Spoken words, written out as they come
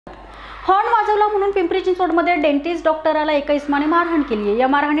Horn वाजवला म्हणून पिंपरी चिंचवडमध्ये dentist डॉक्टराला एका इसमाने मारहाण केली आहे। या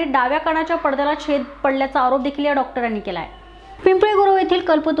मारहाणीत डाव्या कानाच्या पडद्याला छेद पडल्याचा आरोप देखील या डॉक्टरांनी केला आहे। पिंपरी गुरव येथील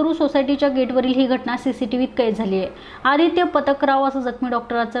कल्पतरू सोसायटीच्या गेटवरील ही घटना सीसीटीव्हीत कैद झाली आहे। आदित्य पतकराव असं जखमी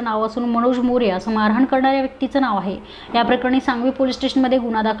डॉक्टराचं नाव असून मनोज मोरे असं मारहाण करणाऱ्या व्यक्तीचं नाव आहे। या प्रकरणी सांगवी पोलीस स्टेशनमध्ये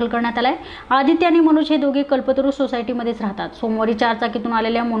गुन्हा दाखल करण्यात आलाय। आदित्य आणि मनोज हे दोघे कल्पतरू सोसायटीमध्येच राहतात। सोमवारी 4 चाकीतून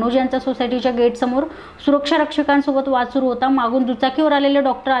आलेल्या मनोज यांचा सोसायटीच्या गेट समोर सुरक्षा रक्षकांसोबत वाद सुरू होता। मागून दुचाकीवर आलेले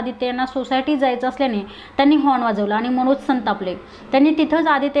डॉक्टर आदित्य यांना सोसायटीत जायचं असल्याने त्यांनी हॉर्न वाजवला आणि मनोज संतापले। त्यांनी तिथंच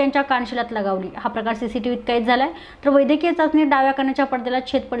आदित्य यांच्या कानशिलात लगावली। हा प्रकार सीसीटीव्हीत कैद झालाय। तर वैद्यकीय चाचणीत डाव्या कानाच्या पडद्याला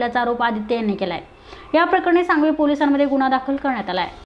छेद पडल्याचा आरोप आदित्य यांनी केलाय। या प्रकरणी सांगवी पोलिसांमध्ये गुन्हा दाखल करण्यात आलाय।